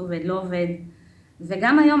שפחות עובד לא עובד.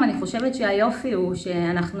 וגם היום אני חושבת שהיופי הוא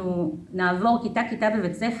שאנחנו נעבור כיתה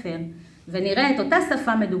בבית ספר, ונראה את אותה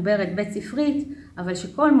שפה מדוברת בית ספרית, אבל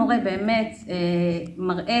שכל מורה באמת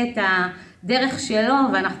מראה את הדרך שלו,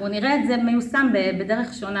 ואנחנו נראה את זה מיושם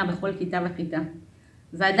בדרך שונה בכל כיתה וכיתה.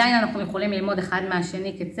 ועדיין אנחנו יכולים ללמוד אחד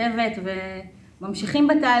מהשני כצוות, וממשיכים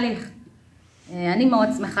בתהליך. אני מאוד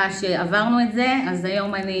שמחה שעברנו את זה, אז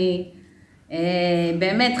היום אני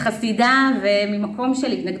באמת חסידה, וממקום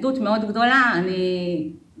של התנגדות מאוד גדולה, אני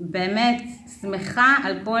באמת שמחה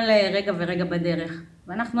על כל רגע ורגע בדרך.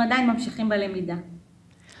 ואנחנו עדיין ממשיכים בלמידה.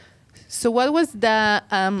 So what was the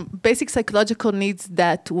basic psychological needs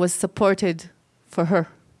that was supported for her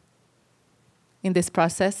in this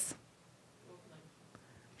process?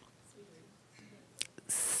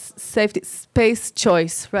 Safety, space,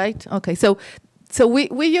 choice, right? Okay, so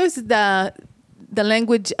we use the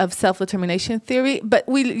language of self-determination theory, but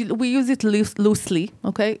we use it loosely,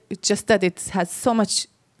 okay? It's just that it has so much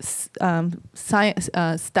science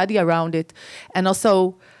study around it, and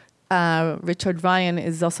also Richard Ryan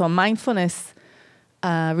is also a mindfulness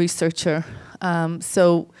researcher, so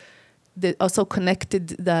they also connected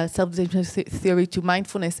the self-determination theory to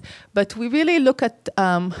mindfulness. But we really look at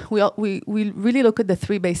we really look at the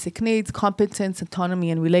three basic needs: competence, autonomy,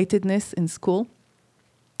 and relatedness in school.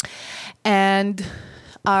 And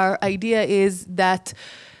our idea is that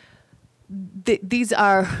these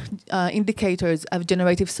are indicators of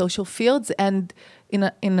generative social fields, and in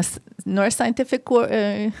a neuroscientific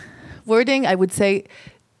wording, I would say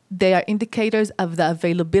they are indicators of the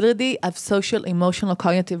availability of social, emotional,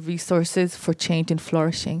 cognitive resources for change and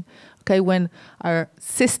flourishing. Okay, when our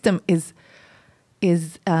system is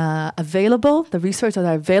is available, the resources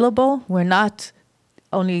are available. We're not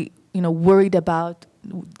only worried about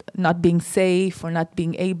not being safe or not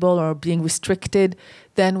being able or being restricted,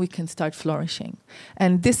 then we can start flourishing.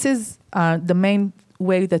 And this is the main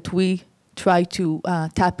way that we try to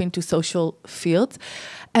tap into social fields.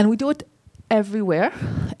 And we do it everywhere.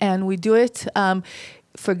 And we do it,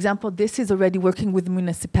 for example, this is already working with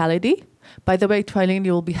municipality. By the way, Trilene,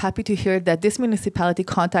 you'll be happy to hear that this municipality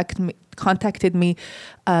contacted me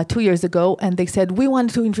 2 years ago, and they said, we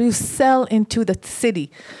want to introduce cell into the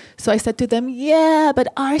city. So I said to them, yeah, but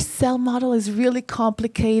our cell model is really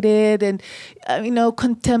complicated and,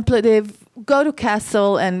 contemplative. Go to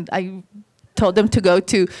Castle, and I told them to go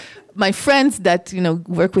to my friends that,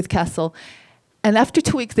 work with Castle. And after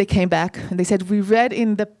 2 weeks, they came back, and they said, we read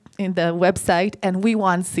in the website, and we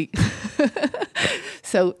want to see.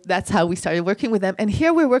 So that's how we started working with them. And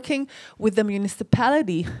here we're working with the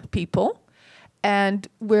municipality people. And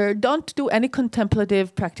we don't do any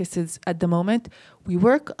contemplative practices at the moment. We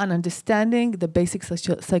work on understanding the basic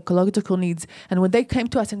psychological needs. And when they came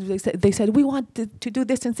to us and they said, we want to do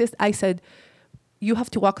this and this, I said, you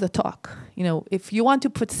have to walk the talk. If you want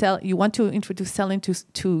to you want to introduce cell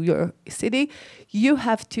into your city, you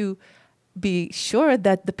have to be sure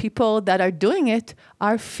that the people that are doing it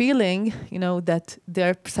are feeling, that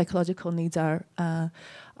their psychological needs are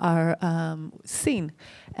seen,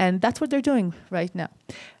 and that's what they're doing right now.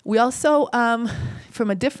 We also, from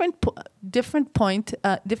a different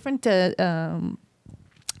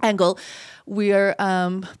angle, we are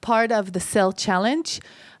part of the Cell Challenge.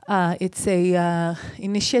 It's a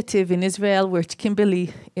initiative in Israel where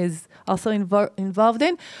Kimberly is also involved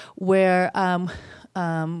in, where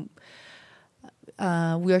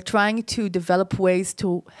we are trying to develop ways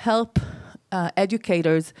to help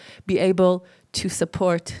educators be able to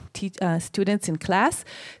support students in class.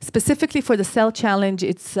 Specifically for the Cell Challenge,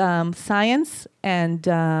 it's science and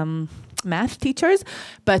math teachers,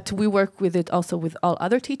 but we work with it also with all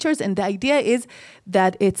other teachers. And the idea is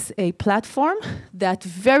that it's a platform that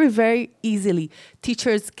very, very easily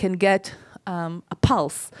teachers can get a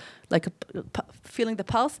pulse, like feeling the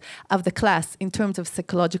pulse of the class in terms of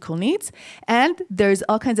psychological needs. And there's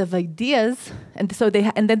all kinds of ideas. And so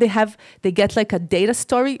they get like a data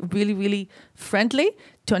story, really, really friendly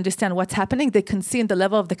to understand what's happening. They can see in the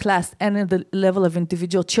level of the class and in the level of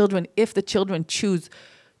individual children, if the children choose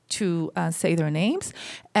to say their names.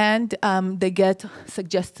 And they get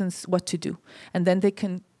suggestions what to do. And then they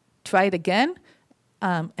can try it again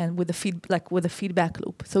and with a feedback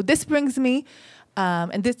loop. So this brings me,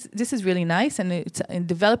 and this is really nice, and it's in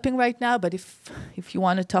developing right now, but if you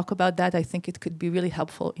want to talk about that, I think it could be really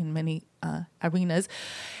helpful in many arenas.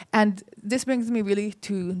 And this brings me really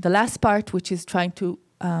to the last part, which is trying to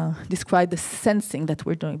describe the sensing that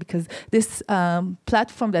we're doing, because this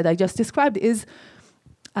platform that I just described is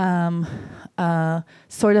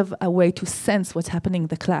sort of a way to sense what's happening in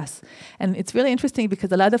the class. And it's really interesting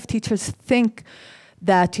because a lot of teachers think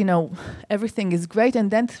that, everything is great. And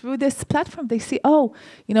then through this platform, they see,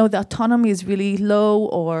 the autonomy is really low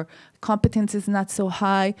or competence is not so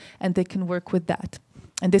high, and they can work with that.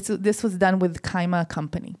 And this was done with Kaiма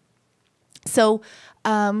company. So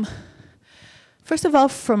first of all,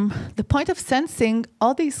 from the point of sensing,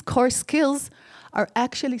 all these core skills are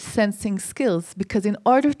actually sensing skills, because in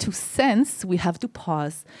order to sense, we have to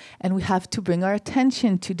pause, and we have to bring our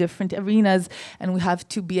attention to different arenas, and we have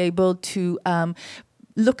to be able to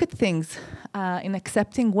look at things in an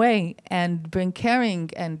accepting way and bring caring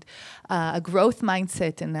and a growth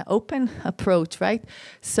mindset and an open approach, right?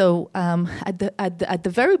 So at the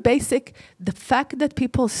very basic, the fact that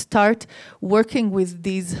people start working with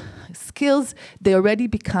these skills, they already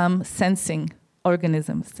become sensing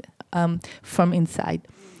organisms from inside.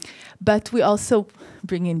 But we also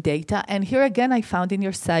bring in data. And here again, I found in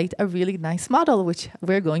your site a really nice model, which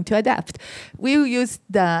we're going to adapt. We used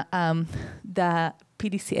the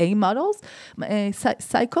PDCA models,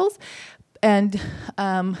 cycles, and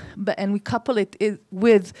we couple it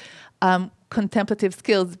with contemplative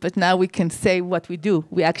skills, but now we can say what we do.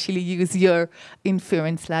 We actually use your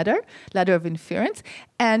inference ladder of inference,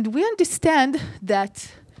 and we understand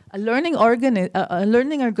that a learning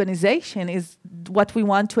organization is what we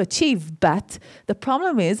want to achieve, but the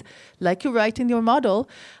problem is, like you write in your model,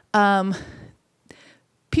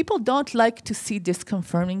 people don't like to see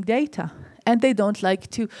disconfirming data, and they don't like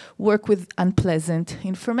to work with unpleasant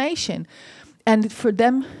information. And for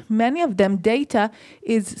them, many of them, data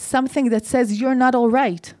is something that says you're not all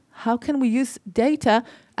right. How can we use data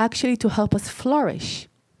actually to help us flourish?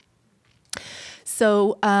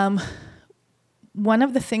 So one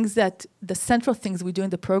of the things that, the central things we do in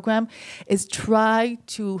the program is try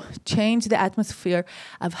to change the atmosphere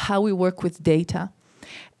of how we work with data.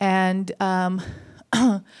 And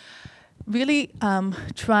really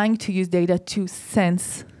trying to use data to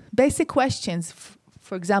sense basic questions.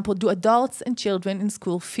 For example, do adults and children in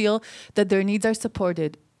school feel that their needs are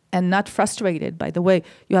supported and not frustrated? By the way,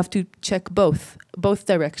 you have to check both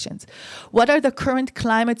directions. What are the current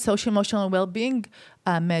climate, social, emotional, and well-being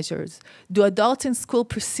measures? Do adults in school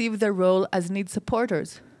perceive their role as need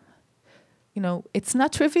supporters? You know, it's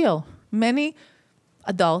not trivial. Many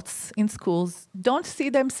adults in schools don't see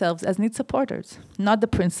themselves as need supporters, not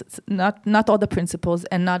all the principals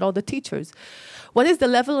and not all the teachers. What is the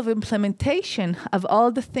level of implementation of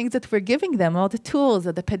all the things that we're giving them, all the tools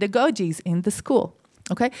or the pedagogies in the school?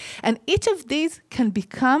 Okay, and each of these can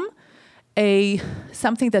become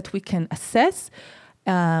something that we can assess.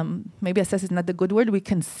 Maybe assess is not the good word. We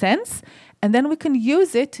can sense, and then we can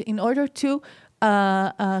use it in order to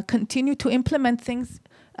continue to implement things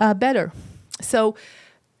better. So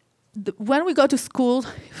when we go to school,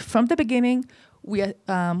 from the beginning,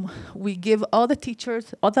 we give all the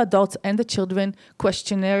teachers, all the adults and the children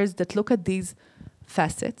questionnaires that look at these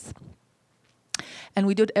facets. And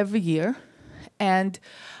we do it every year. And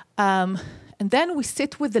then we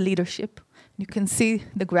sit with the leadership. You can see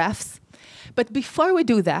the graphs. But before we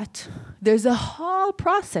do that, there's a whole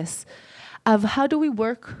process of how do we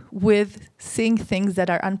work with seeing things that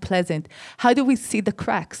are unpleasant? How do we see the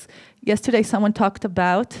cracks? Yesterday, someone talked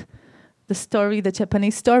about the story, the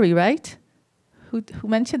Japanese story, right? Who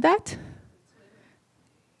mentioned that?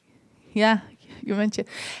 Yeah, you mentioned.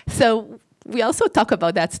 So we also talk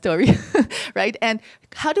about that story, right? And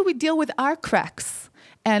how do we deal with our cracks?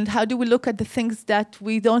 And how do we look at the things that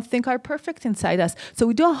we don't think are perfect inside us? So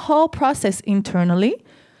we do a whole process internally.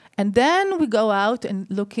 And then we go out and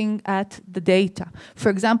looking at the data. For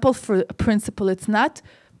example, for a principal, it's not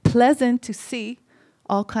pleasant to see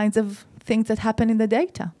all kinds of things that happen in the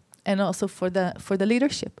data, and also for the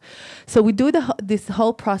leadership. So we do this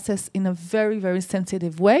whole process in a very, very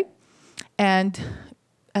sensitive way, and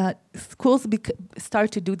schools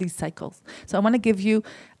start to do these cycles. So I want to give you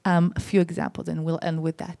a few examples, and we'll end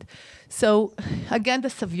with that. So again, the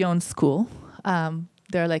Savion School.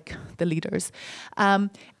 They're like the leaders.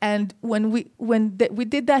 And when we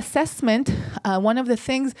did the assessment, one of the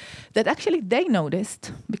things that actually they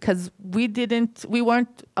noticed, because we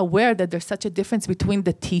weren't aware that there's such a difference between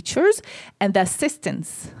the teachers and the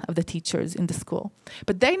assistants of the teachers in the school.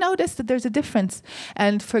 But they noticed that there's a difference.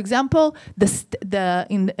 And for example,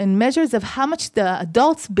 in measures of how much the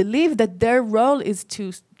adults believe that their role is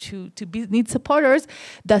to be need supporters,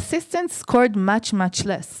 the assistants scored much, much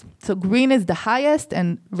less. So green is the highest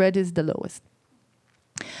and red is the lowest.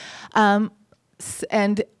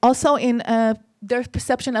 And also in their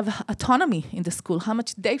perception of autonomy in the school, how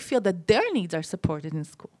much they feel that their needs are supported in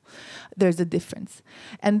school. There's a difference.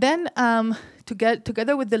 And then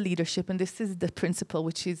together with the leadership, and this is the principal,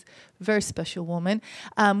 which is a very special woman,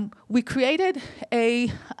 we created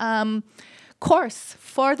a course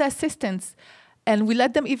for the assistants. And we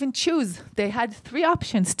let them even choose. They had 3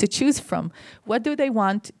 options to choose from. What do they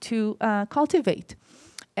want to cultivate?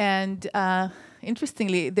 And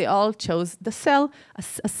interestingly, they all chose the CEL,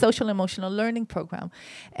 a social emotional learning program.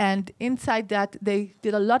 And inside that, they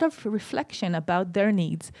did a lot of reflection about their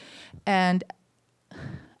needs. And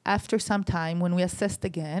after some time, when we assessed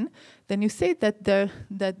again, then you see that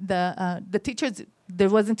the teachers, there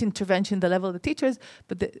wasn't intervention at the level of the teachers,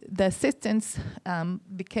 but the assistants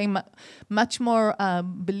became much more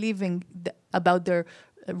believing about their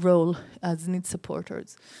role as need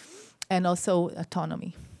supporters, and also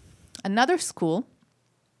autonomy. Another school,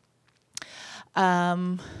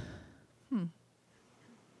 I'm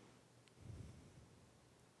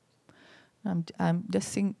just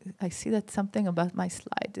seeing, I see that something about my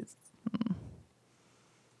slide is,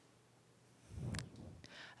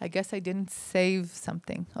 I guess I didn't save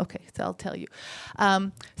something. Okay, so I'll tell you.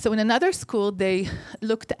 So in another school, they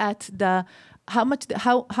looked at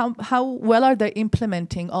how well are they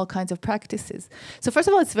implementing all kinds of practices. So first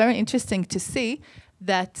of all, it's very interesting to see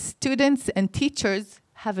that students and teachers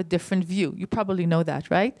have a different view. You probably know that,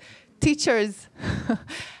 right? Teachers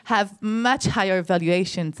have much higher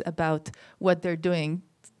evaluations about what they're doing.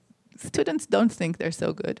 Students don't think they're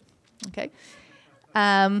so good, okay?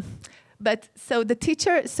 But so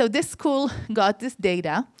this school got this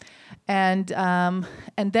data, and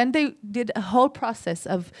then they did a whole process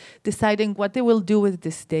of deciding what they will do with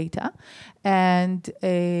this data. And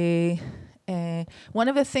one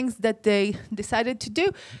of the things that they decided to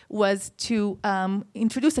do was to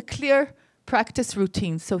introduce a clear practice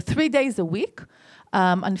routines. So 3 days a week,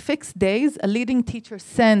 on fixed days, a leading teacher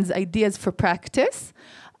sends ideas for practice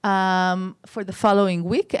for the following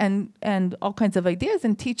week and all kinds of ideas,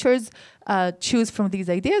 and teachers choose from these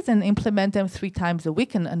ideas and implement them 3 times a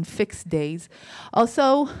week and on fixed days.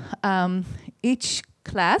 Also, each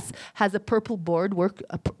class has a purple board,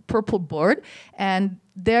 and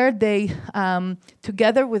there they,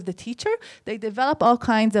 together with the teacher, they develop all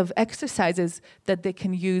kinds of exercises that they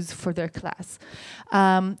can use for their class.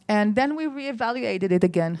 And then we reevaluated it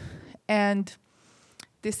again. And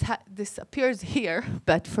this appears here,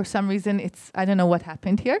 but for some reason I don't know what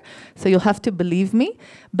happened here, so you'll have to believe me.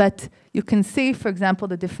 But you can see, for example,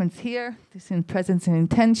 the difference here, this in presence and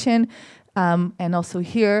intention, and also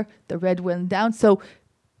here, the red went down. So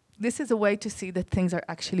this is a way to see that things are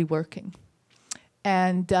actually working.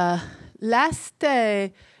 And last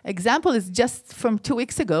example is just from 2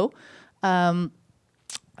 weeks ago.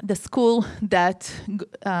 The school that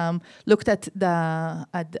looked at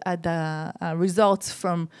the results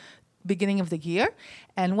from beginning of the year.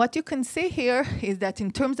 And what you can see here is that in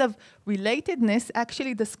terms of relatedness,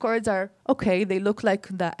 actually the scores are okay. They look like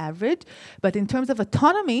the average. But in terms of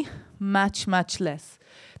autonomy, much, much less.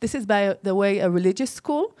 This is, by the way, a religious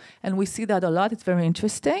school. And we see that a lot. It's very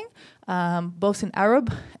interesting, both in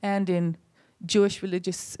Arab and in Jewish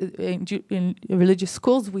religious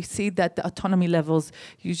schools. We see that the autonomy levels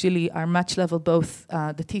usually are much level. Both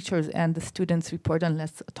the teachers and the students report on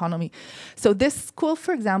less autonomy. So this school,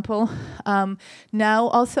 for example, now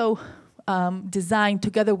also designed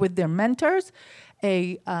together with their mentors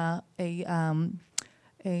a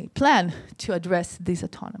plan to address this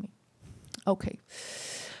autonomy. Okay.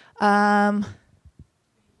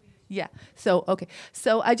 Yeah, so, okay.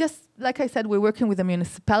 So like I said, we're working with the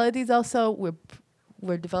municipalities also.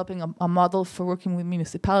 We're developing a model for working with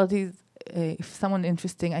municipalities. If someone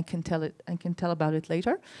interesting, I can tell about it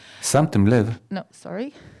later. שמתם לב. No,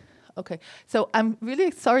 sorry. Okay, so I'm really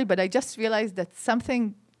sorry, but I just realized that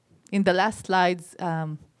something in the last slides,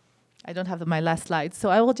 I don't have my last slides, so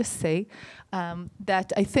I will just say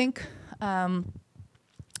that I think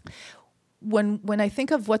when I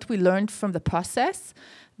think of what we learned from the process,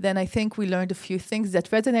 then I think we learned a few things that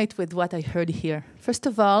resonate with what I heard here. First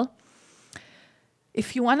of all,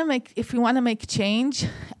 if you want to make change,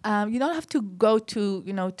 you don't have to go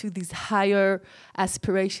to these higher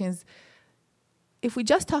aspirations. If we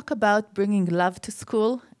just talk about bringing love to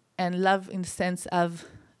school, and love in the sense of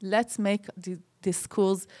let's make the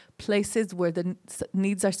schools places where the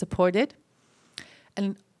needs are supported,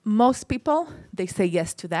 and most people, they say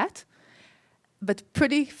yes to that. But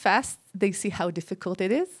pretty fast, they see how difficult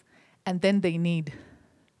it is, and then they need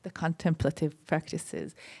the contemplative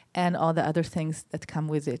practices and all the other things that come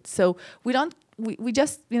with it. So we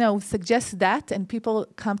just suggest that, and people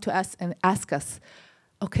come to us and ask us,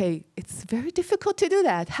 okay, it's very difficult to do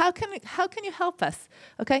that. How can you help us?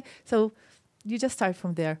 Okay, so you just start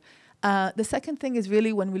from there. The second thing is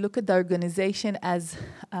really when we look at the organization as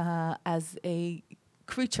a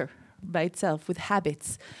creature by itself with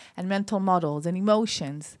habits and mental models and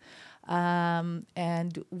emotions.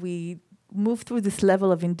 And we move through this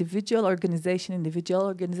level of individual organization,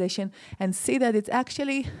 and see that it's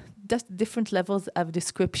actually just different levels of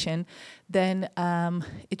description. Then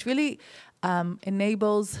it really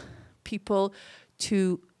enables people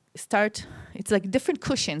to start, it's like different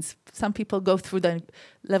cushions. Some people go through the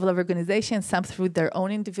level of organization, some through their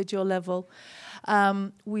own individual level.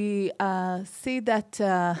 We see that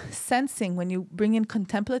sensing, when you bring in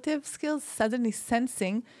contemplative skills, suddenly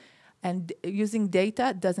sensing and using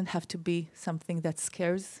data doesn't have to be something that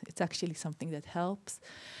scares. It's actually something that helps.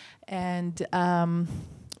 And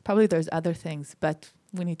probably there's other things, but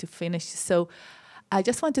we need to finish. So I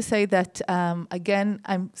just want to say that, again,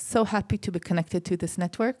 I'm so happy to be connected to this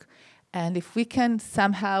network. And if we can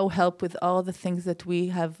somehow help with all the things that we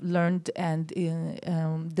have learned and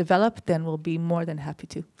developed, then we'll be more than happy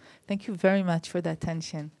to. Thank you very much for the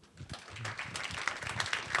attention.